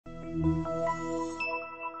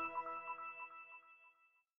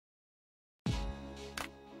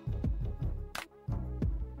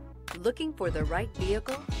Looking for the right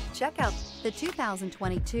vehicle? Check out the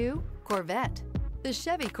 2022 Corvette. The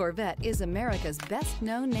Chevy Corvette is America's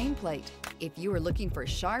best-known nameplate. If you are looking for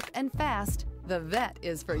sharp and fast, the Vette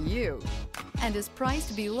is for you and is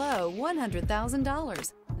priced below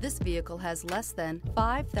 $100,000. This vehicle has less than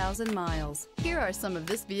 5,000 miles. Here are some of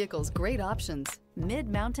this vehicle's great options: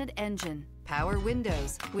 mid-mounted engine, power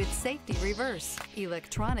windows with safety reverse,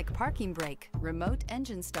 electronic parking brake, remote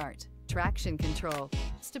engine start, traction control,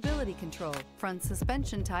 stability control, front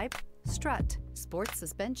suspension type, strut, sports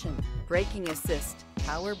suspension, braking assist,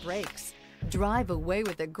 power brakes. Drive away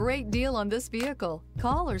with a great deal on this vehicle.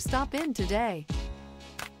 Call or stop in today.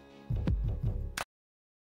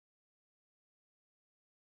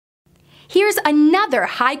 Here's another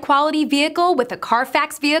high-quality vehicle with a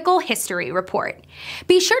Carfax Vehicle History Report.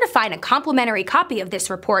 Be sure to find a complimentary copy of this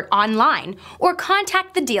report online or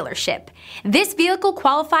contact the dealership. This vehicle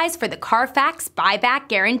qualifies for the Carfax Buyback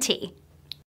Guarantee.